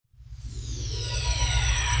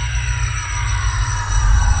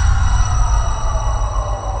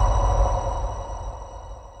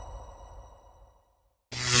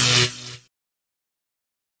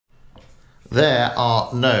There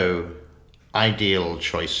are no ideal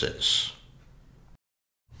choices.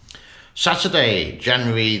 Saturday,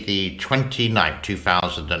 January the 29th,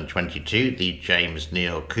 2022, the James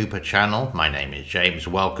Neil Cooper channel. My name is James.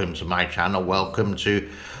 Welcome to my channel. Welcome to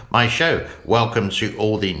my show. Welcome to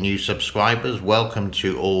all the new subscribers. Welcome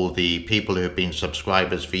to all the people who have been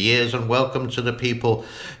subscribers for years, and welcome to the people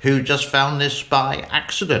who just found this by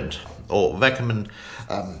accident or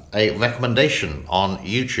a recommendation on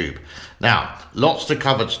YouTube. Now, lots to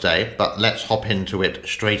cover today, but let's hop into it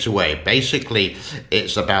straight away. Basically,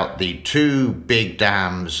 it's about the two big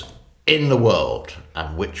dams in the world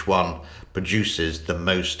and which one produces the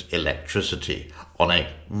most electricity on a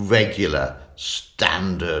regular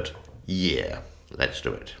standard year. Let's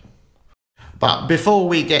do it. But before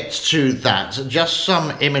we get to that, just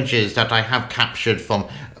some images that I have captured from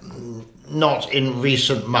not in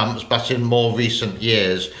recent months, but in more recent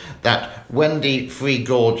years, that when the Three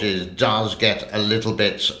Gorges does get a little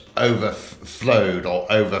bit overflowed or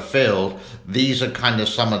overfilled, these are kind of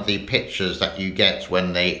some of the pictures that you get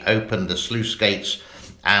when they open the sluice gates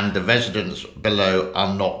and the residents below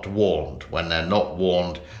are not warned. When they're not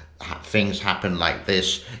warned, things happen like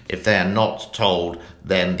this. If they're not told,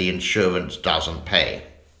 then the insurance doesn't pay.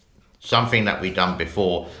 Something that we've done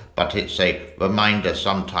before, but it's a reminder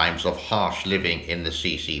sometimes of harsh living in the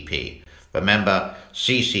CCP. Remember,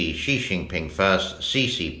 CC, Xi Jinping first,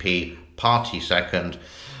 CCP, party second,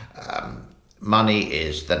 money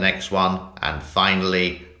is the next one, and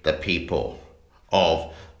finally the people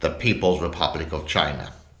of the People's Republic of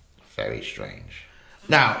China. Very strange.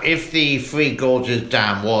 Now, if the Three Gorges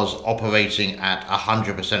Dam was operating at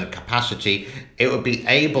 100% capacity, it would be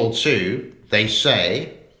able to, they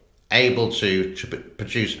say, able to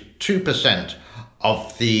produce 2%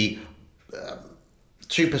 of the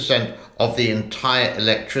 2% of the entire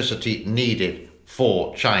electricity needed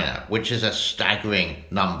for China, which is a staggering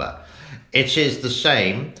number. It is the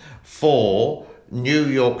same for New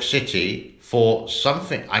York City for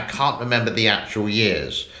something, I can't remember the actual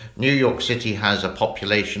years. New York City has a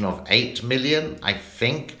population of 8 million, I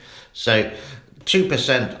think. So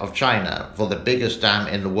 2% of China for the biggest dam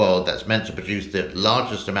in the world that's meant to produce the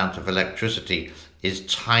largest amount of electricity is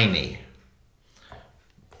tiny.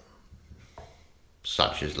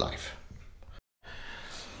 Such is life.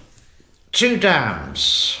 Two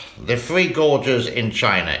dams, the Three Gorges in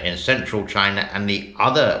China, in central China, and the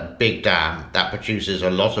other big dam that produces a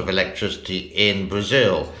lot of electricity in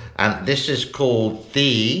Brazil. And this is called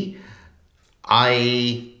the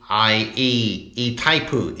Itaipu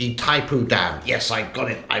Dam. Yes, I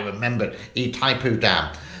got it. I remembered. Itaipu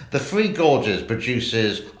Dam. The Three Gorges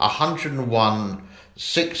produces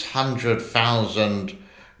 600,000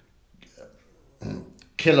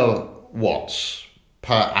 kilowatts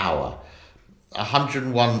per hour.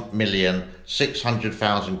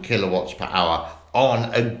 101,600,000 kilowatts per hour on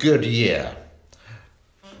a good year.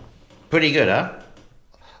 Pretty good, huh?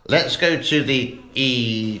 Let's go to the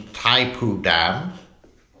Itaipu Dam,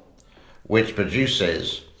 which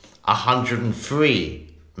produces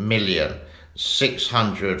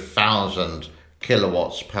 103,600,000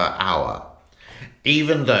 kilowatts per hour.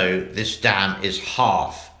 Even though this dam is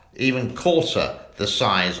half, even quarter the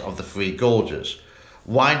size of the Three Gorges.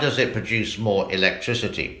 Why does it produce more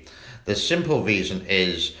electricity? The simple reason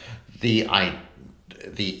is the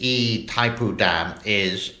Itaipu Dam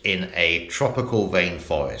is in a tropical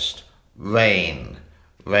rainforest. Rain,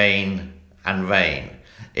 rain, and rain.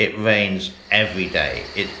 It rains every day.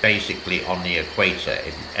 It's basically on the equator.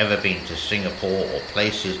 If you've ever been to Singapore or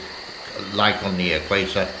places like on the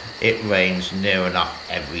equator, it rains near enough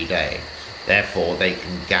every day. Therefore, they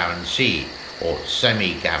can guarantee or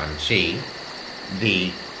semi-guarantee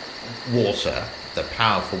the water, the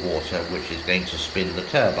powerful water, which is going to spin the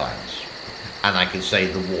turbines. And I can say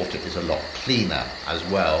the water is a lot cleaner as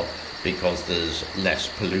well, because there's less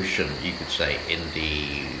pollution, you could say, in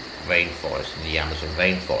the rainforest, in the Amazon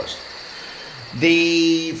rainforest.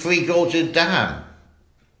 The Three Gorges Dam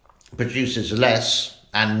produces less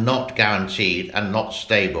and not guaranteed and not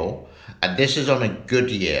stable, and this is on a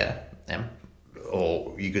good year,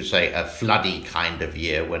 or you could say a floody kind of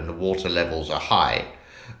year when the water levels are high,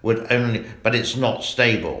 but it's not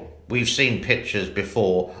stable. We've seen pictures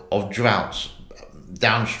before of droughts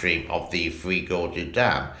downstream of the Three Gorges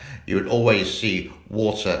Dam. You would always see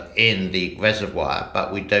water in the reservoir,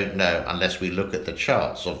 but we don't know unless we look at the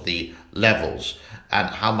charts of the levels and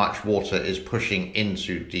how much water is pushing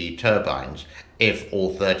into the turbines if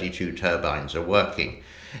all 32 turbines are working.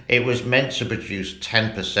 It was meant to produce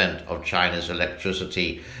 10% of China's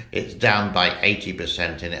electricity. It's down by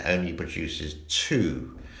 80% and it only produces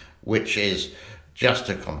 2, which is just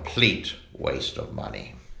a complete waste of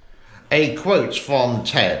money. A quote from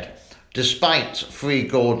Ted: "Despite Three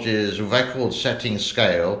Gorges' record-setting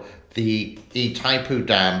scale, the Itaipu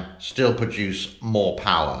Dam still produce more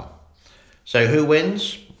power." So who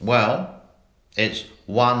wins? Well, it's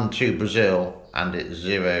 1 to Brazil and it's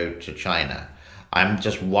 0 to China. I'm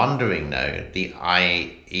just wondering though, the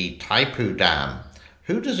Itaipu Dam,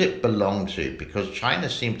 who does it belong to? Because China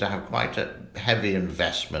seems to have quite a heavy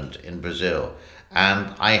investment in Brazil,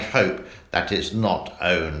 and I hope that it's not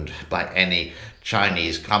owned by any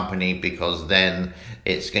Chinese company, because then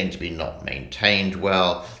it's going to be not maintained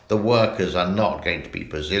well. The workers are not going to be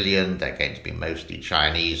Brazilian, they're going to be mostly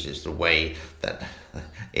Chinese. It's the way that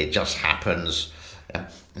it just happens.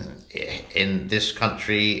 In this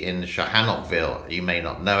country, in Sihanoukville, you may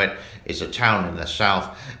not know it, it's a town in the south.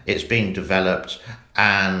 It's being developed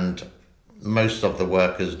and most of the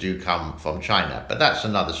workers do come from China, but that's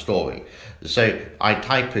another story. So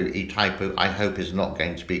Itaipu, I hope, is not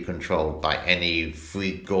going to be controlled by any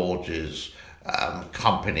Three Gorges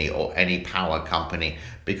company or any power company,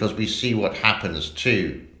 because we see what happens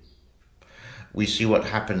to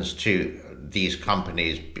these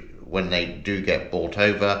companies when they do get bought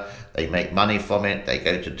over. They make money from it, they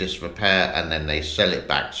go to disrepair, and then they sell it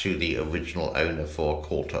back to the original owner for a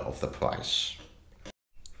quarter of the price.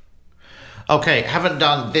 Okay, haven't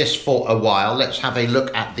done this for a while. Let's have a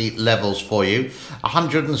look at the levels for you.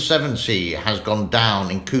 170 has gone down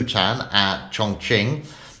in Kutan at Chongqing,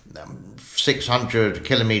 600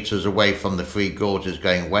 kilometers away from the Three Gorges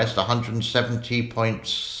going west,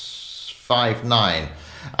 170.59.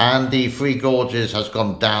 And the Three Gorges has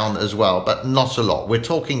gone down as well, but not a lot. We're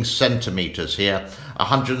talking centimeters here,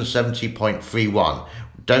 170.31.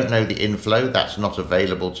 Don't know the inflow, that's not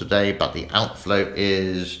available today, but the outflow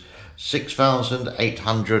is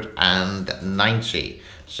 6,890.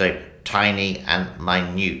 So tiny and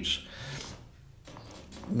minute.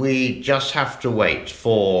 We just have to wait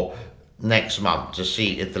for next month to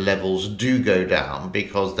see if the levels do go down,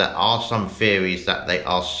 because there are some theories that they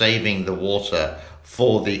are saving the water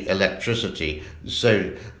for the electricity,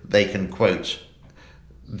 so they can quote,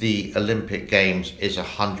 "The Olympic Games is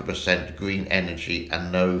 100% green energy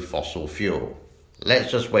and no fossil fuel."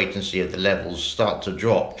 Let's just wait and see if the levels start to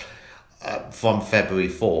drop from February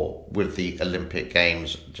 4, with the Olympic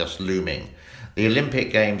Games just looming. The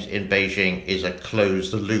Olympic Games in Beijing is a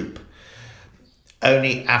closed loop.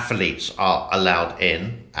 Only athletes are allowed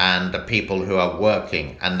in, and the people who are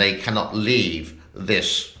working, and they cannot leave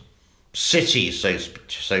this city, so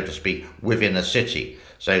to speak, within a city.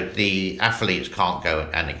 So the athletes can't go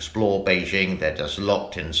and explore Beijing, they're just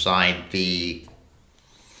locked inside the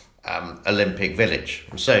Olympic Village.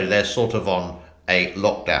 So they're sort of on a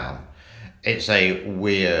lockdown. It's a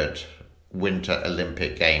weird Winter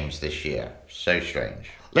Olympic Games this year, so strange.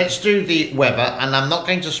 Let's do the weather, and I'm not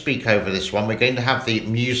going to speak over this one. We're going to have the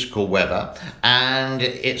musical weather, and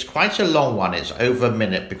it's quite a long one. It's over a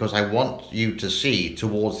minute, because I want you to see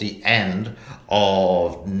towards the end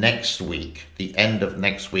of next week,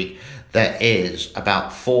 there is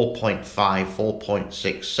about 4.5,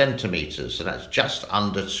 4.6 centimeters. So that's just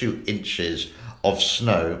under 2 inches of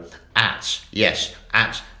snow at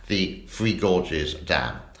the Three Gorges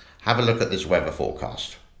Dam. Have a look at this weather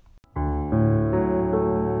forecast.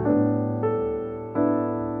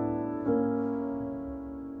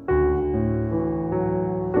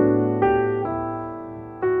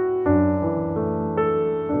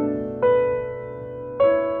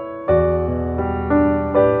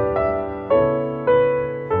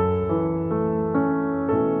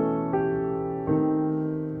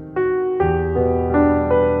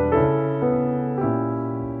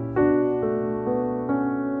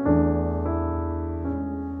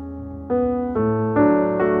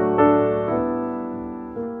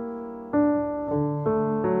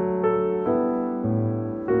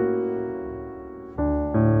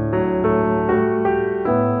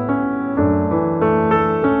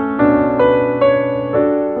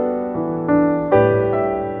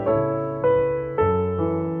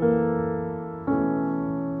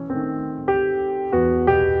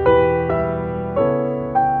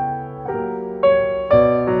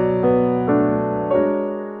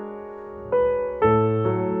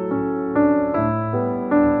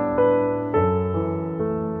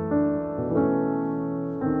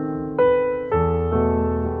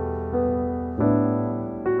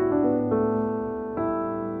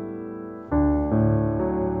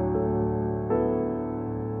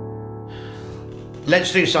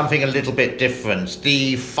 Let's do something a little bit different.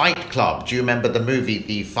 The Fight Club. Do you remember the movie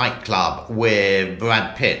The Fight Club with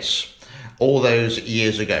Brad Pitt all those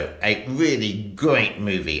years ago? A really great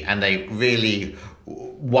movie and a really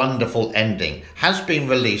wonderful ending has been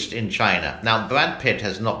released in China. Now, Brad Pitt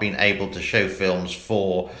has not been able to show films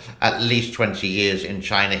for at least 20 years in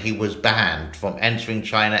China. He was banned from entering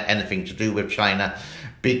China, anything to do with China,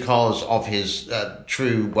 because of his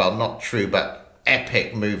but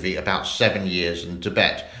epic movie about 7 years in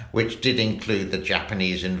Tibet, which did include the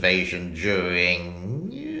Japanese invasion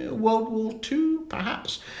during World War II,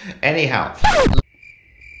 perhaps. Anyhow.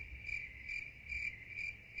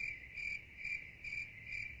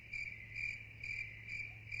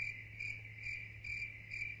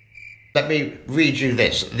 Let me read you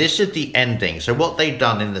this. This is the ending. So what they've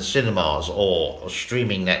done in the cinemas or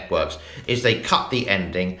streaming networks is they cut the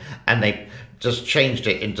ending and they just changed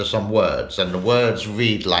it into some words. And the words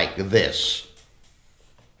read like this.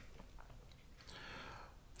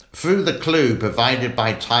 Through the clue provided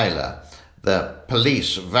by Tyler, the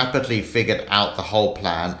police rapidly figured out the whole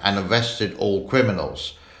plan and arrested all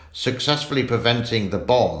criminals, successfully preventing the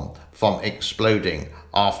bomb from exploding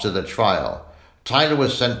after the trial. Tyler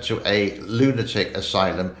was sent to a lunatic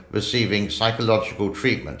asylum receiving psychological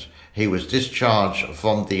treatment. He was discharged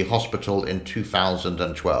from the hospital in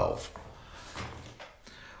 2012.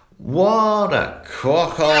 What a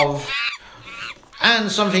crock of...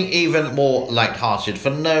 And something even more light-hearted for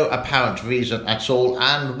no apparent reason at all.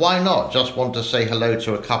 And why not? Just want to say hello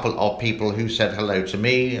to a couple of people who said hello to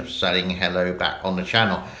me, saying hello back on the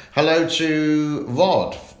channel. Hello to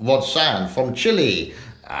Rod Sand from Chile.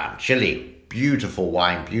 Chile. Beautiful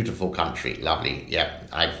wine, beautiful country, lovely. Yeah,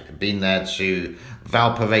 I've been there to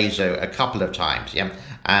Valparaiso a couple of times, yeah,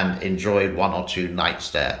 and enjoyed 1 or 2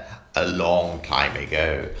 nights there a long time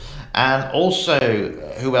ago. And also,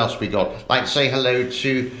 who else we got? Like to say hello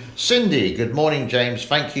to Cindy. Good morning, James.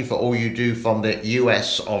 Thank you for all you do from the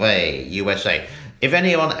US of A, USA. If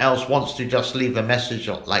anyone else wants to just leave a message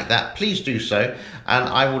like that, please do so. And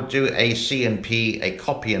I will do a C&P, a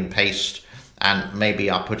copy and paste, and maybe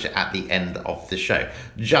I'll put it at the end of the show.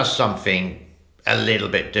 Just something a little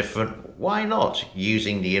bit different. Why not?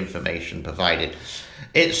 Using the information provided.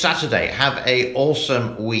 It's Saturday. Have an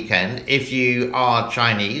awesome weekend. If you are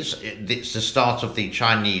Chinese, it's the start of the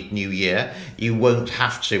Chinese New Year. You won't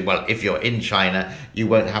have to, well, if you're in China, you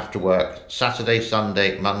won't have to work Saturday,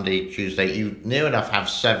 Sunday, Monday, Tuesday. You near enough have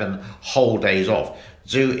 7 whole days off.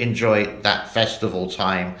 Do enjoy that festival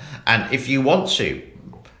time. And if you want to,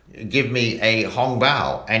 give me a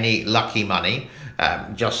hongbao, any lucky money.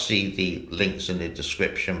 Just see the links in the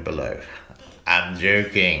description below. I'm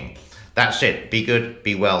joking. That's it. Be good,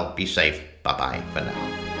 be well, be safe. Bye-bye for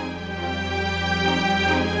now.